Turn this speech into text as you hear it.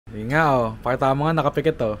Hindi nga oh. Pakita mo nga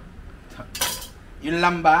nakapikit oh. Yun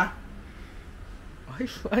lang ba?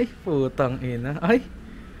 Ay, putang ina. Ay.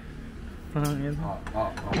 Putang ina.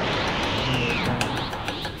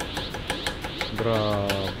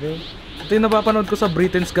 Grabe. Ito yung napapanood ko sa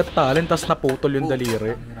Britain's Got Talent, tas naputol yung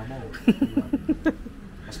daliri.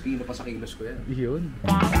 Mas pino pa sa kilos ko yan. Yun.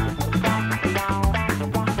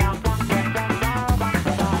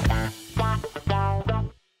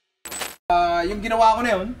 Yung ginawa ko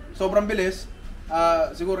na yun, sobrang bilis.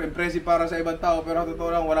 Siguro impressive para sa ibang tao, pero totoo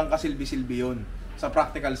lang walang kasilbi-silbi yun sa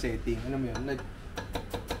practical setting. Ano mo yun? Like,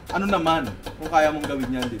 ano naman kung kaya mong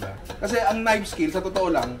gawin yan, di ba? Kasi ang knife skill, sa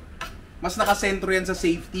totoo lang, mas nakasentro yan sa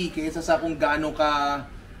safety kaysa sa kung gaano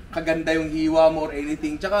kaganda yung hiwa mo or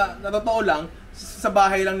anything. Tsaka, na totoo lang, sa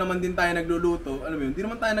bahay lang naman din tayo nagluluto. Ano mo yun? Hindi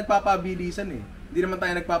naman tayo nagpapabilisan eh. Hindi naman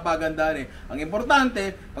tayo nagpapagandahan eh. Ang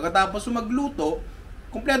importante, pagkatapos magluto,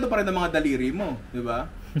 kumpleto pa rin ang mga daliri mo, di ba?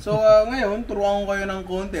 So ngayon, turuan ko kayo ng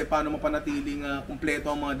konti paano mapanatiling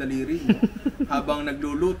kumpleto ang mga daliri mo habang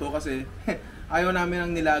nagluluto kasi ayaw namin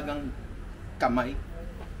ng nilagang kamay.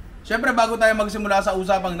 Siyempre, bago tayo magsimula sa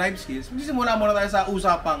usapang knife skills, magsisimula muna tayo sa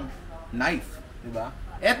usapang knife, di ba?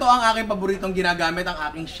 Ito ang aking paboritong ginagamit, ang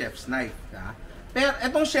aking chef's knife. Ha? Pero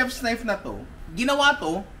itong chef's knife na to, ginawa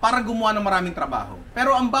to para gumawa ng maraming trabaho.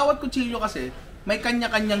 Pero ang bawat kutsilyo kasi, may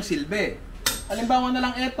kanya-kanyang silbi. Halimbawa na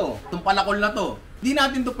lang ito, itong palakol na to. Di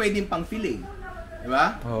natin to pwedeng pang fillet. Di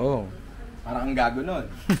ba? Oo. Parang ang gago nun.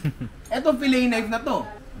 Etong fillet knife na to,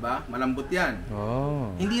 di ba? Malambot yan.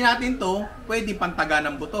 Oo. Hindi natin to pwedeng pantaga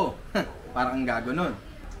ng buto. Parang ang gago nun.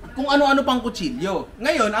 Kung ano-ano pang kutsilyo.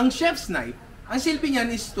 Ngayon, ang chef's knife, ang silbi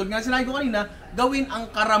niyan is, tulad nga sinabi ko kanina, gawin ang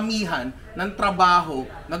karamihan ng trabaho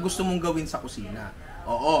na gusto mong gawin sa kusina.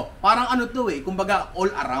 Oo. Parang ano to eh, kumbaga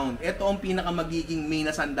all around. Ito ang pinaka magiging main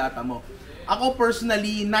na sandata mo. Ako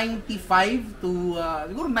personally, 95 to,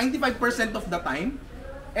 siguro 95% of the time,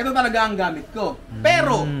 ito talaga ang gamit ko.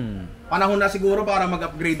 Pero, panahon na siguro para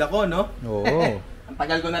mag-upgrade ako, no? Oo. Ang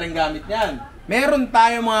tagal ko na rin gamit yan. Meron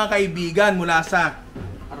tayo mga kaibigan mula sa...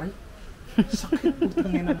 Aray, sakit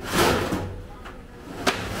putang ina.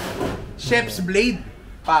 Chef's Blade,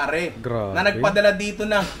 pare. Grabe. Na nagpadala dito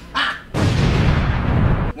ng...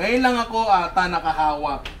 Ngayon lang ako ata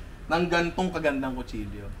nakahawak ng gantong kagandang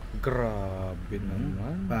kutsilyo. Grabe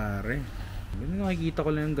naman. Pare. Nakikita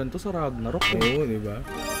ko lang yung ganito sa Ragnarok. Oo, di ba?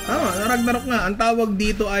 Tama, Ragnarok nga. Ang tawag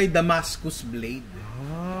dito ay Damascus Blade.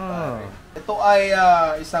 Ah. Ito ay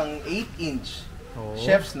isang 8-inch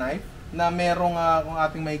chef's knife na merong kung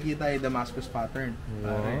ating makikita ay Damascus pattern.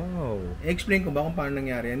 Pare. Wow. I-explain ko ba kung paano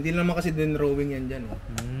nangyari? Hindi naman kasi din drawing yan dyan.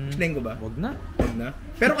 Explain ko ba? Wag na. Wag na.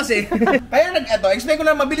 Pero kasi, kaya explain ko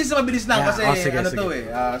lang, mabilis lang yeah, kasi sige, ano sige. to eh,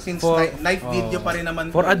 since knife video pa rin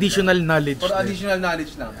naman. For additional knowledge. For additional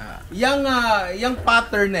knowledge lang. Yung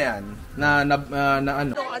pattern na yan, na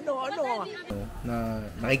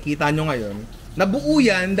nakikita nyo ngayon, nabuo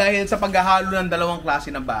yan dahil sa paghahalo ng dalawang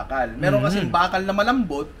klase ng bakal. Meron kasing bakal na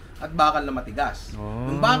malambot at bakal na matigas.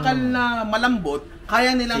 Yung bakal na malambot,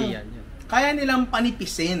 kaya nilang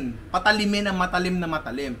panipisin, patalimin ang matalim na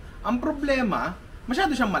matalim. Ang problema,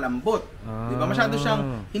 masyado siyang malambot. 'Di ba? Masyado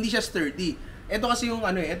siyang hindi siya sturdy. Ito kasi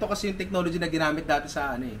yung technology na ginamit dati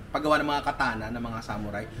sa paggawa ng mga katana ng mga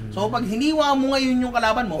samurai. So pag hiniwa mo ngayon yung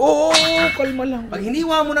kalaban mo, kalma lang. Pag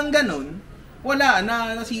hiniwa mo ng ganun, wala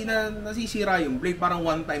nasisira yung blade, parang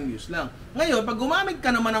one time use lang. Ngayon, pag gumamit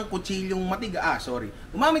ka naman ng kutsilyong matigas,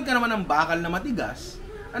 gumamit ka naman ng bakal na matigas,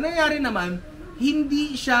 ano nangyayari naman,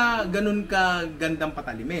 hindi siya ganun ka gandang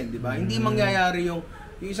patalimin, di ba? Hindi mangyayari yung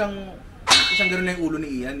isang ganun na yung ulo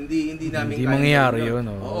ni Ian, hindi namin hindi mangyayari yun.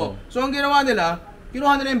 Oo. So ang ginawa nila,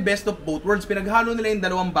 kinuha nila yung best of both worlds, pinaghalo nila yung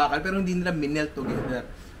dalawang bakal pero hindi nila minelt together.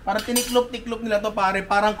 Para tiniklop-tiklop nila to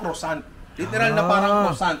parang croissant. Literal na parang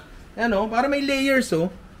croissant. Para may layers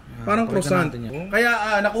parang croissant.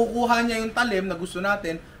 Kaya nakukuha niya yung talim na gusto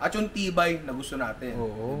natin at yung tibay na gusto natin.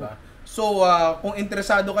 Diba? So kung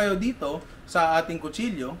interesado kayo dito sa ating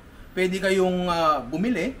kutsilyo, pwede kayong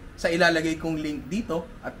bumili sa ilalagay kong link dito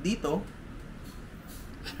at dito.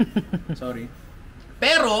 Sorry.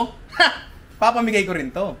 Pero, papamigay ko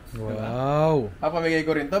rin to. Wow. Diba? Papamigay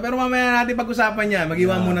ko rin to. Pero mamaya natin pag-usapan yan.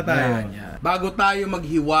 Maghiwa muna tayo. Bago tayo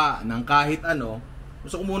maghiwa ng kahit ano,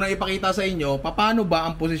 gusto ko muna ipakita sa inyo paano ba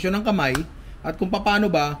ang posisyon ng kamay at kung paano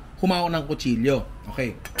ba humawak ng kutsilyo.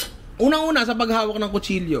 Okay. Unang-una sa paghawak ng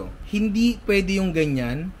kutsilyo, hindi pwede yung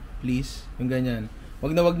ganyan. Please, yung ganyan.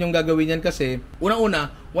 Wag niyong gagawin yan kasi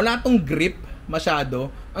unang-una, wala tong grip masyado.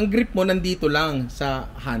 Ang grip mo nandito lang sa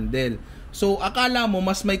handle. So, akala mo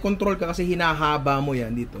mas may control ka kasi hinahaba mo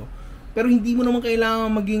yan dito. Pero hindi mo naman kailangan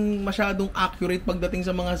maging masyadong accurate pagdating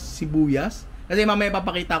sa mga sibuyas. Kasi mamaya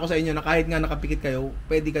papakita ko sa inyo na kahit nga nakapikit kayo,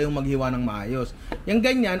 pwede kayong maghiwa ng maayos. Yung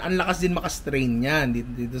ganyan, ang lakas din makastrain yan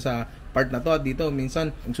dito sa part na to. Dito,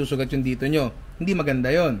 minsan, ang susugat yung dito nyo. Hindi maganda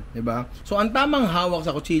yon, diba? So, ang tamang hawak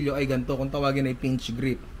sa kutsilyo ay ganito, kung tawagin ay pinch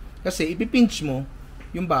grip. Kasi, ipipinch mo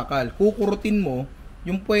yung bakal. Kukurutin mo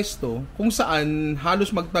yung pwesto kung saan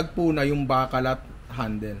halos magtagpo na yung bakal at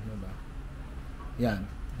handle. Diba? Yan,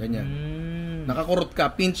 ganyan. Nakakurot ka,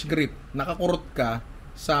 pinch grip. Nakakurot ka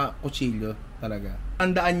sa kutsilyo talaga.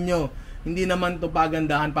 Tandaan nyo, hindi naman to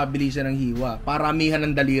pagandahan, pabilisan ng hiwa. Paramihan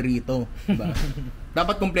ng daliri ito. Diba?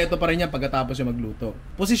 Dapat kompleto pa rin yan pagkatapos yung magluto.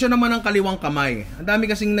 Posisyon naman ng kaliwang kamay. Ang dami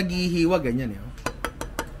kasing naghihiwa, ganyan.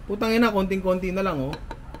 Putang ina, konting-konti na lang.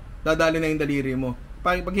 Dadali na yung daliri mo.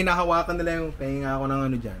 Pag hinahawakan nila yung, pahinga ako ng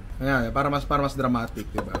ano dyan. Ayan, para mas dramatic,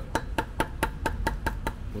 diba?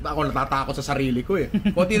 Puta, ako natatakot sa sarili ko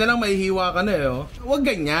Konti na lang mahihiwa ka na Huwag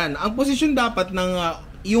ganyan. Ang posisyon dapat ng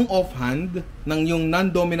yung offhand, ng yung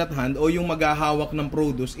non-dominant hand o yung maghahawak ng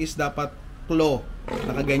produce is dapat claw.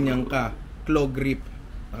 Nakaganyan ka. Claw grip.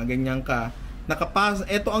 Nakaganyan ka.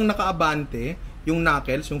 Ito ang nakaabante, yung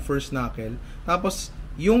knuckles, yung first knuckle. Tapos,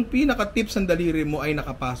 yung pinaka-tips ng daliri mo ay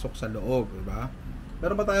nakapasok sa loob. Diba?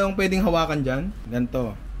 Pero pa tayong pwedeng hawakan dyan?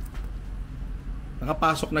 Ganito.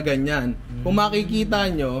 Nakapasok na ganyan. Kung makikita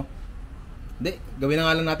nyo, gawin na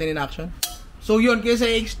nga lang natin in action. So yun, kaya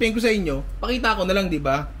i-explain ko sa inyo, pakita ko na lang, di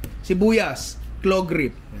ba? Sibuyas, claw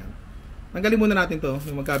grip. Yan. Tanggalin muna natin to,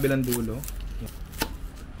 yung magkabilang dulo.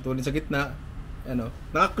 Tulin sa gitna.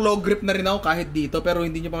 Naka-claw grip na rin ako kahit dito, pero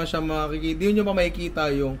hindi nyo pa siya makikita. Hindi nyo pa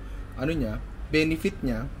makikita yung, benefit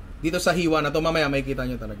niya. Dito sa hiwa na to, mamaya makikita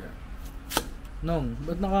nyo talaga. Nong,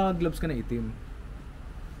 ba't naka-gloves ka na itim?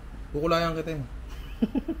 Kukulayan kita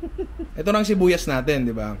Ito nang sibuyas natin,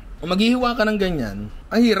 di ba? Kung maghihiwa ka ng ganyan,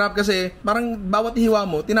 ang hirap kasi parang bawat hiwa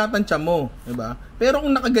mo, tinatansya mo, di ba? Pero kung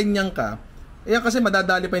nakaganyan ka, kasi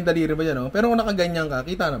madadali pa yung daliri mo dyan, Pero kung nakaganyan ka,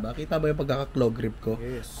 kita na ba? Kita ba yung pagkaka-claw grip ko?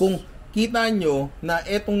 Yes. Kung kita nyo na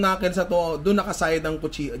etong knuckles sa to, doon nakasayad ang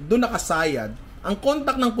kutsilyo, doon nakasayad, ang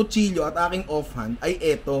contact ng kutsilyo at aking offhand ay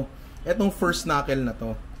etong first knuckle na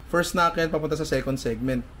to. First knuckle papunta sa second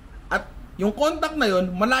segment. At yung contact na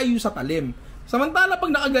yon malayo sa talim. Samantala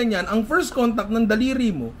pag nakaganyan, ang first contact ng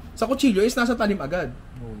daliri mo sa kutsilyo is nasa talim agad.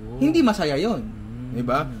 Hindi masaya yon,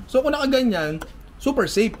 diba? So kung nakaganyan, super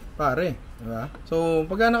safe, pare, diba? So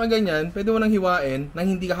pagka nakaganyan, pwede mo nang hiwain nang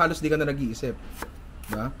hindi ka halos di ka na nag-iisip,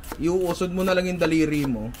 diba? Iuusod mo na lang yung daliri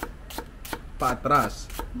mo paatras.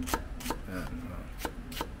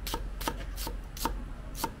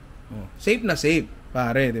 Safe na safe,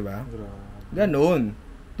 pare, diba? Ganon.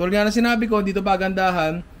 Tulad nga na sinabi ko, dito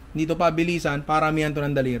pagandahan, dito pabilisan, paramihan to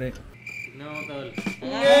ng daliri.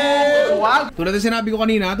 Tulad na sinabi ko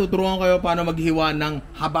kanina, tuturuan kayo paano maghiwa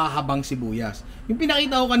ng haba-habang sibuyas. Yung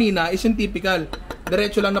pinakita ko kanina is yung typical,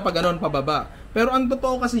 diretso lang na pag ganon, pababa. Pero ang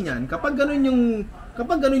totoo kasi niyan, kapag ganon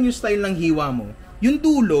yung style ng hiwa mo, yung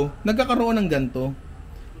dulo, nagkakaroon ng ganto.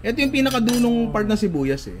 Ito yung pinakadulong part ng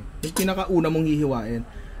sibuyas yung pinakauna mong hihiwain.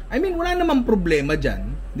 I mean, wala namang problema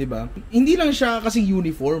dyan, di ba? Hindi lang siya kasi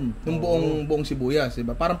uniform ng buong sibuyas, di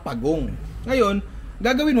ba? Parang pagong. Ngayon,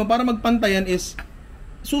 gagawin mo para magpantayan is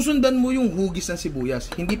susundan mo yung hugis ng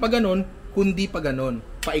sibuyas. Hindi pa ganon, kundi pa ganon.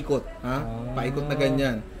 Paikot, Paikot na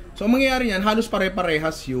ganyan. So, ang mangyayari niyan, halos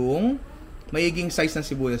pare-parehas yung magiging size ng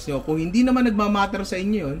sibuyas nyo. Kung hindi naman nagmamatter sa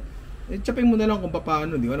inyo yun, tsapin mo na lang kung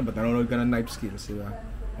paano, di ba? Ba't nanonood ka ng knife skills, di ba?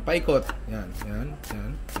 Paikot. Yan.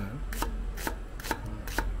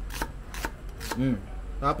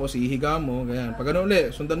 Tapos ihiga mo, ganyan. Pag ano uli,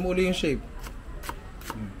 sundan mo uli yung shape.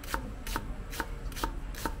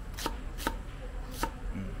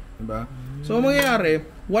 Diba? So, mangyayari,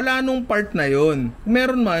 wala nung part na yon. Kung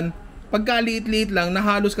meron man, pagkaliit-liit lang, na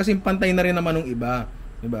halos kasing pantay na rin naman ng iba.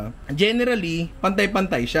 Diba? Generally,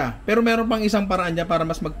 pantay-pantay siya. Pero meron pang isang paraan niya para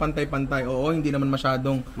mas magpantay-pantay. Oo, hindi naman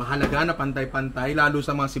masyadong mahalaga na pantay-pantay, lalo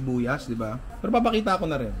sa mga sibuyas, diba? Pero papakita ko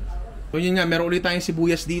na rin. So yun nga, meron ulit tayong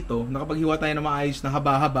sibuyas dito. Nakapaghiwa tayo na maayos na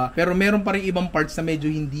haba-haba. Pero meron pa rin ibang parts na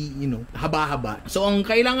medyo hindi, haba-haba. So ang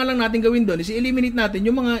kailangan lang natin gawin doon is i-eliminate natin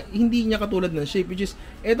yung mga hindi niya katulad ng shape. Which is,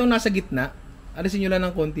 etong nasa gitna. Alisin nyo lang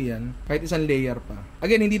ng konti yan. Kahit isang layer pa.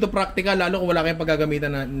 Again, hindi to practical. Lalo kung wala kayong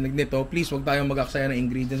paggagamitan nito. Please, huwag tayong mag-aksaya ng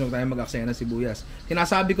ingredients. Huwag tayong mag-aksaya ng sibuyas.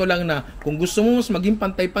 Sinasabi ko lang na kung gusto mo mas maging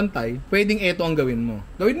pantay-pantay, pwedeng eto ang gawin mo.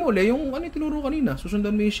 Gawin mo ulit yung yung tinuro kanina.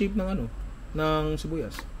 Susundan mo yung shape ng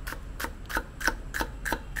sibuyas.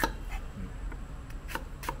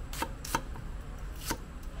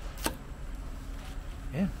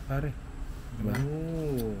 Ayan, pare. Diba?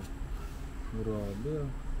 Oh. Grabe.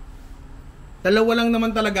 Dalawa lang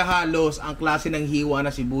naman talaga halos ang klase ng hiwa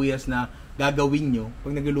na sibuyas na gagawin nyo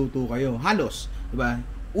pag nagluluto kayo. Halos, di ba?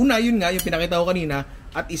 Una, yun nga, yung pinakita ko kanina,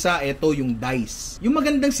 at isa, ito, yung dice. Yung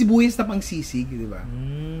magandang sibuyas na pangsisig, di ba?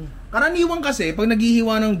 Karaniwan kasi, pag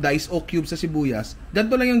naghihiwa ng dice o cube sa sibuyas,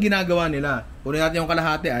 ganito lang yung ginagawa nila. Kunin natin yung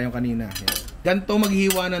kalahati, yung kanina. Yan. Ganito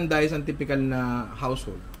maghihiwa ng dice ang typical na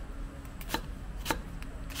household.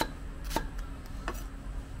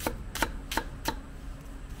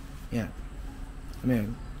 Yan. Ano yun?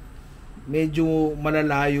 Medyo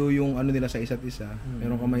malalayo yung ano nila sa isa't isa.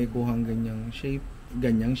 Meron ka makikuhang ganyang shape.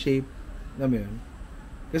 Alam mo yun?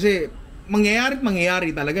 Kasi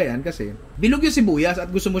mangyayari talaga yan kasi bilog yung sibuyas at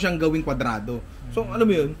gusto mo siyang gawing kwadrado. So, alam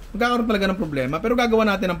mo yun, magkakaroon talaga ng problema pero gagawa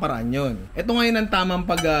natin ng paraan yun. Ito ngayon ang tamang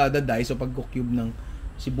pag-dice o pag-cube ng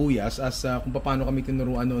sibuyas as kung paano kami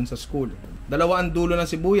tinuruan noon sa school. Dalawa ang dulo ng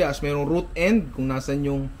sibuyas, mayroong root end kung nasan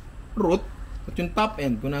yung root at yung top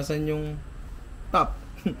end kung nasan yung top.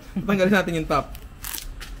 Tanggalin natin yung top.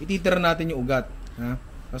 Ititira natin yung ugat. Ha?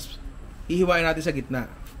 Tapos, hihiwain natin sa gitna.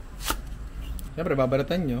 Siyempre,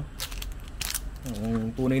 babalatan nyo.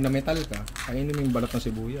 Kung tunay na metal ka, kainin mo yung balat ng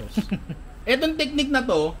sibuyas. Etong technique na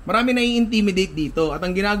to, marami nai-intimidate dito. At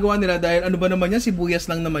ang ginagawa nila dahil ano ba naman yan, sibuyas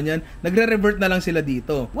lang naman yan, nagre-revert na lang sila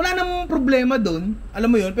dito. Wala namang problema dun, alam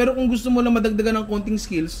mo yun, pero kung gusto mo lang madagdagan ng konting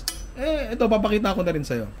skills, ito, papakita ko na rin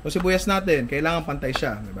sa'yo. Kung sibuyas natin, kailangan pantay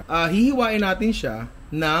siya. Diba? Hihiwain natin siya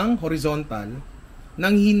ng horizontal,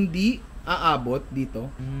 nang hindi aabot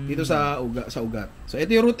dito sa ugat. So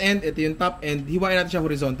ito yung root end, ito yung top end, hiwain natin siya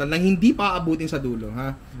horizontal nang hindi pa aabutin sa dulo,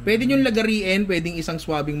 ha. Pwede niyo lagariin, pwedeng isang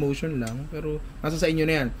swabbing motion lang, pero nasa sa inyo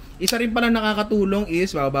na yan. Isa rin pala nakakatulong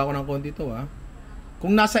is bababa ko ng konti to, ha.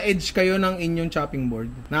 Kung nasa edge kayo ng inyong chopping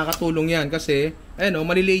board, nakakatulong yan kasi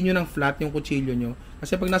malilay niyo ng flat yung kutsilyo niyo.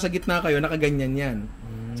 Kasi pag nasa gitna kayo, nakaganyan yan.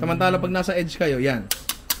 Samantala pag nasa edge kayo, yan.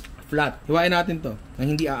 Flat. Hiwain natin to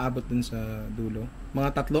nang hindi aabot dun sa dulo.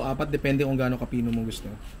 Mga 3-4, depende kung gaano kapino mo gusto.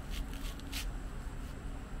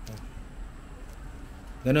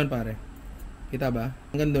 Ganon pare. Kita ba?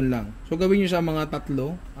 Hanggang doon lang. So gawin nyo sa mga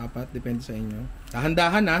 3-4, depende sa inyo.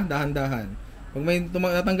 Dahan-dahan dahan-dahan. Pag may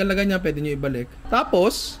natanggal na ganyan, pwede nyo ibalik.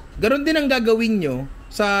 Tapos, ganon din ang gagawin nyo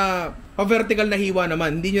sa pa-vertical na hiwa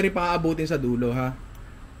naman. Hindi nyo rin paaabutin sa dulo, ha?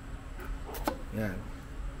 Yan.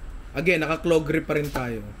 Again, naka-claw grip pa rin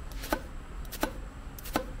tayo.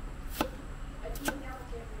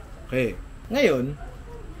 Okay. Ngayon,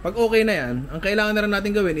 pag okay na yan, ang kailangan na rin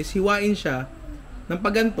natin gawin is hiwain siya ng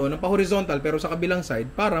paganto, ng pa-horizontal pero sa kabilang side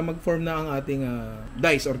para mag-form na ang ating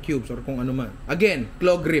dice or cubes or kung ano man. Again,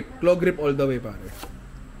 claw grip. Claw grip all the way, pare.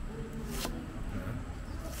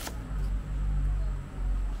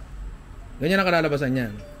 Ganyan ang kalalabasan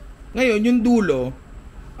yan. Ngayon, yung dulo,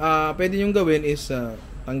 pwede nyo gawin is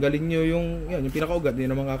tanggalin nyo yung pinakaugat, hindi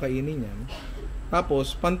naman kakainin yan.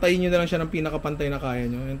 Tapos, pantayin nyo na lang siya ng pinakapantay na kaya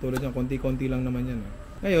nyo. Yung tulad nyo, konti-konti lang naman yan.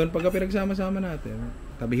 Ngayon, pagka pinagsama-sama natin,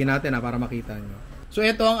 tabihin natin para makita nyo. So,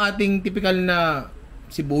 ito ang ating typical na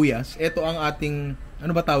sibuyas. Ito ang ating,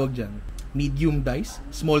 ano ba tawag dyan? Medium dice,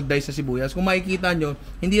 small dice sa sibuyas. Kung makikita nyo,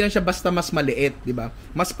 hindi lang siya basta mas maliit, di ba?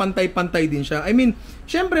 Mas pantay-pantay din siya. I mean,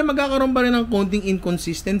 syempre magkakaroon pa rin ng konting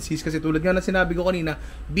inconsistencies kasi tulad nga na sinabi ko kanina,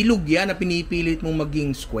 bilog yan na pinipilit mong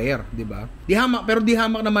maging square, di ba? Pero di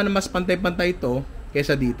hamak naman na mas pantay-pantay ito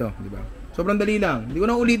kaysa dito, di ba? Sobrang dali lang. Hindi ko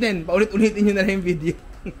na ulitin. Paulit-ulitin nyo na lang yung video.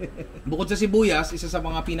 Bukod sa sibuyas, isa sa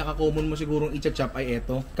mga pinaka-common mo sigurong i-chop ay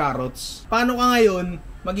ito, carrots. Paano ka ngayon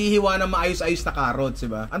maghihiwa ng maayos-ayos na carrots,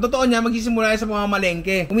 diba? Ang totoo niya, magsisimula sa mga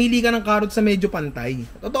malengke. Pumili ka ng carrots sa medyo pantay.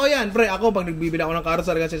 Totoo yan, pre. Ako, pag nagbibili ako ng carrots,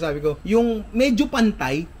 talaga sabi ko, yung medyo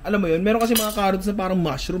pantay, alam mo yun, meron kasi mga carrots na parang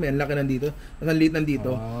mushroom, yan, laki nandito, ang liit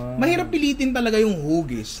nandito. Mahirap pilitin talaga yung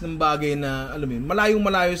hugis ng bagay na, alam mo yun,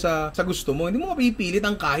 malayong-malayo sa gusto mo. Hindi mo mapipilit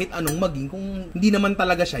ang kahit anong maging kung hindi naman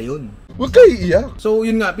talaga siya yun. Huwag kayo iiyak. So,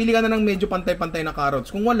 yun nga, pili ka na ng medyo pantay-pantay na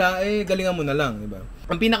carrots. Kung wala, galingan mo na lang, diba?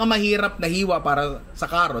 Ang pinakamahirap na hiwa para sa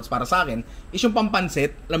carrots, para sa akin, is yung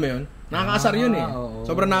pampansit. Alam mo yun? Nakakaasar yun eh.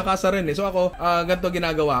 Sobrang nakakaasar yun eh. So ako, ganito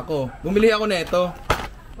ginagawa ko. Bumili ako nito.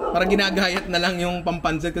 Para ginagayat na lang yung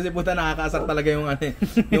pampansit kasi puta nakakaasar talaga yung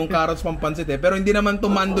yung carrots pampansit eh. Pero hindi naman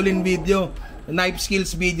to mandolin video. Knife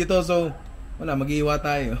skills video to. So, wala, maghihiwa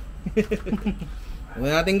tayo. Ano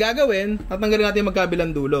natin gagawin? Tatanggalin natin yung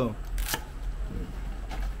magkabilang dulo.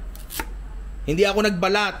 Hindi ako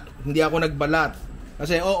nagbalat.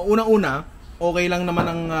 Kasi unang-una, okay lang naman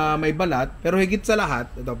ang may balat, pero higit sa lahat,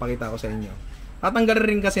 ito pakita ko sa inyo. Tatanggalin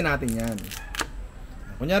rin kasi natin 'yan.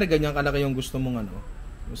 Kunyari ganyan kalaki yung gusto mong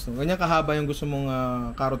ganyan kahaba yung gusto mong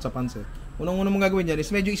carrot sa pansit. Unang-una mong gagawin diyan is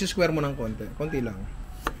medyo i-square mo ng konti lang.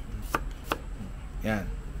 Yan.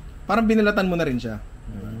 Parang binalatan mo na rin siya.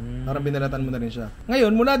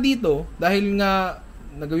 Ngayon, mula dito, dahil nga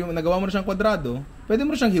nagawa mo na siyang kwadrado, pwede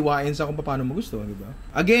mo na siyang hiwain sa kung paano mo gusto, di ba?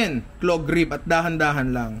 Again, claw grip at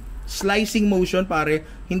dahan-dahan lang. Slicing motion, pare,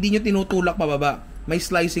 hindi nyo tinutulak pababa. May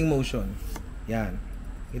slicing motion. Yan.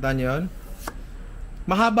 Kita nyo yun?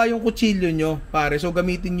 Mahaba yung kutsilyo nyo, pare. So,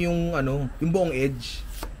 gamitin yung, yung buong edge.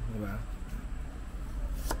 Diba?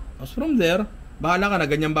 As from there, bahala ka na.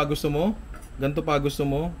 Ganyan ba gusto mo? Ganito pa gusto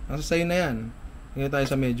mo? Nasa sa'yo na yan. Dito tayo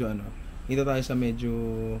sa medyo, Dito tayo sa medyo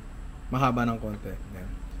mahaba ng konti. Yan.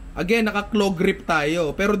 Again, naka-claw grip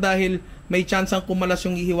tayo. Pero dahil may chance ang kumalas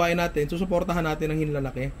yung ihiwain natin, susuportahan natin ang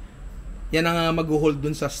hinlalaki. Yan ang mag-hold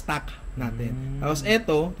dun sa stack natin. Tapos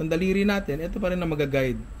eto, itong daliri natin, ito pa rin ang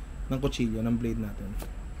mag-guide ng kutsilyo, ng blade natin.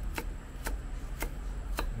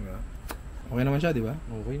 Diba? Okay naman siya, di ba?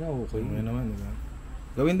 Okay na, okay. Okay naman, di ba?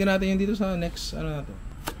 Gawin din natin yun dito sa next, na to.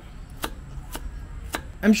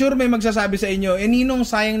 I'm sure may magsasabi sa inyo, Ninong,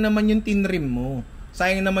 sayang naman yung tinrim mo.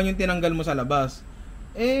 Sayang naman yung tinanggal mo sa labas.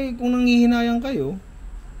 Kung nanghihinayang kayo,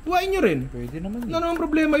 buhayin nyo rin. Pwede naman. Ano naman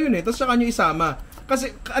problema yun Tapos saka nyo isama. Kasi,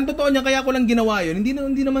 ang totoo niya, kaya ko lang ginawa yun.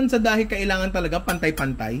 Hindi naman sa dahil kailangan talaga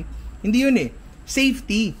pantay-pantay. Hindi yun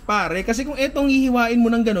Safety, pare. Kasi kung etong hihiwain mo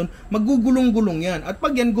ng ganun, magugulong-gulong yan. At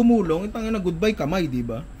pag yan gumulong, itang goodbye kamay, di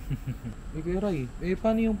ba? Kuya Ray,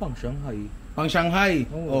 paano yung pang Shanghai? Pang Shanghai.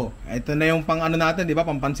 Ito na yung pang natin, di ba?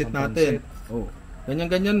 Pampansit natin.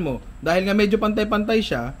 Ganyan-ganyan mo. Dahil nga medyo pantay-pantay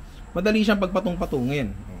siya, madali siyang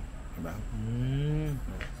pagpatong-patungin. Diba?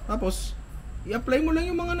 Tapos, i-apply mo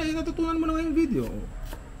lang yung mga natutunan mo na ngayong video.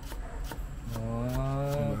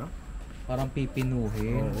 Diba? Parang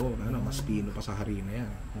pipinuhin. Mas pino pa sa harina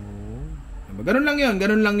yan. Diba? Ganun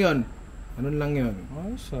lang yun.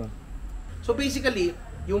 Ayos So basically,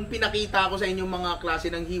 yung pinakita ko sa inyong mga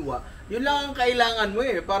klase ng hiwa, yun lang ang kailangan mo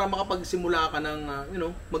para makapagsimula ka ng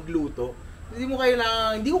magluto. Hindi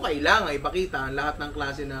ko kailangan ipakita ang lahat ng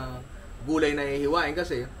klase ng gulay na ihiwain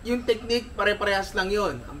kasi yung technique pare-parehas lang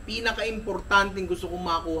yon. Ang pinaka-importanting gusto kong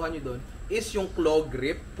makuha nyo doon is yung claw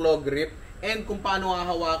grip, and kung paano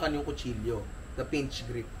hahawakan yung kutsilyo, the pinch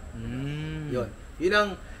grip. Yun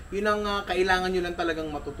ang kailangan nyo lang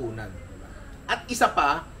talagang matutunan. Diba? At isa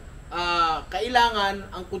pa,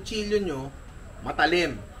 kailangan ang kutsilyo nyo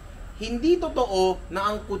matalim. Hindi totoo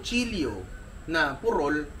na ang kutsilyo na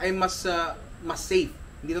purol ay mas safe.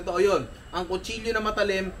 Hindi totoo yun. Ang kutsilyo na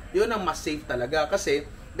matalim, yun ang mas safe talaga. Kasi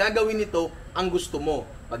gagawin nito ang gusto mo.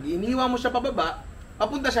 Pag iniwa mo siya pababa,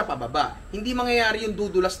 papunta siya pababa. Hindi mangyayari yung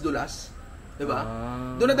dudulas-dulas. Diba?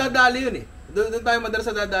 Doon nadadali yun Doon tayo madalas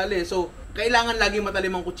nadadali. So, kailangan lagi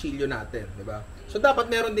matalim ang kutsilyo natin. Diba? So, dapat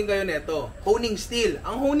meron din kayo nito. Honing steel.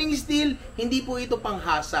 Ang honing steel, hindi po ito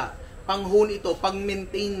panghasa. Pang-hone ito,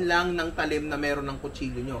 pang-maintain lang ng talim na meron ng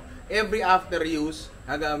kutsilyo nyo. Every after use,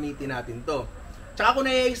 gagamitin natin to. Tsaka ako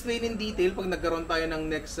na-explain in detail pag nagkaroon tayo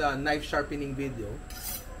ng next knife sharpening video.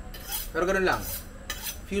 Pero ganoon lang.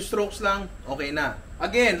 Few strokes lang, okay na.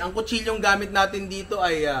 Again, ang kutsilyong gamit natin dito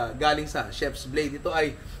ay galing sa chef's blade. Ito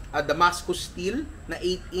ay Damascus steel na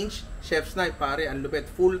 8-inch chef's knife. Pare, ang lupit.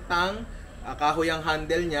 Full tang, kahoy ang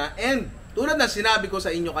handle niya. And, tulad na sinabi ko sa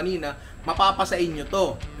inyo kanina, mapapasa inyo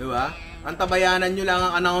to. Diba? Antabayanan nyo lang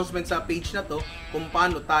ang announcement sa page na to kung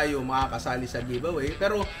paano tayo makakasali sa giveaway.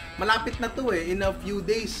 Pero malapit na to in a few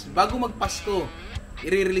days. Bago magpasko,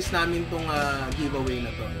 i-release namin tong giveaway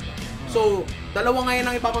na to. So, dalawa ngayon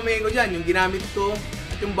ang ipapamigay ko dyan. Yung ginamit ko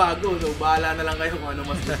at yung bago. So, bahala na lang kayo kung ano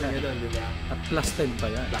mas gusto nyo doon. Diba? At plus 10 pa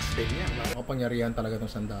yan. Plus 10 yan. Makapangyarihan talaga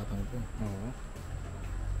itong sandatang ko.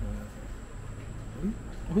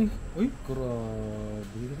 Uy,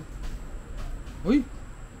 grabe.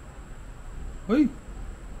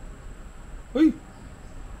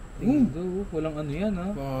 Walang ano yan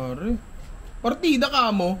Pare. Partida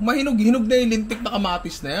ka mo, mahinog-hinog na yung lintik na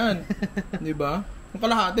kamatis na yan. Di ba? Yung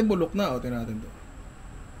kalahati bulok na. O, tingnan natin to.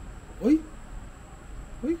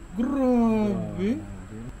 Grabe.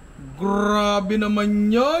 Grabe naman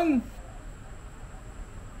yan.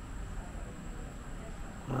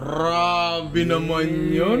 Grabe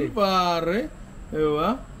naman yun, pare.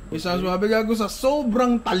 Diba? Isang swabe gago sa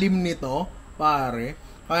sobrang talim nito, pare.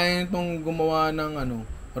 Kaya itong gumawa ng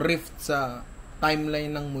rift sa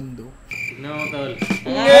timeline ng mundo. No, tol.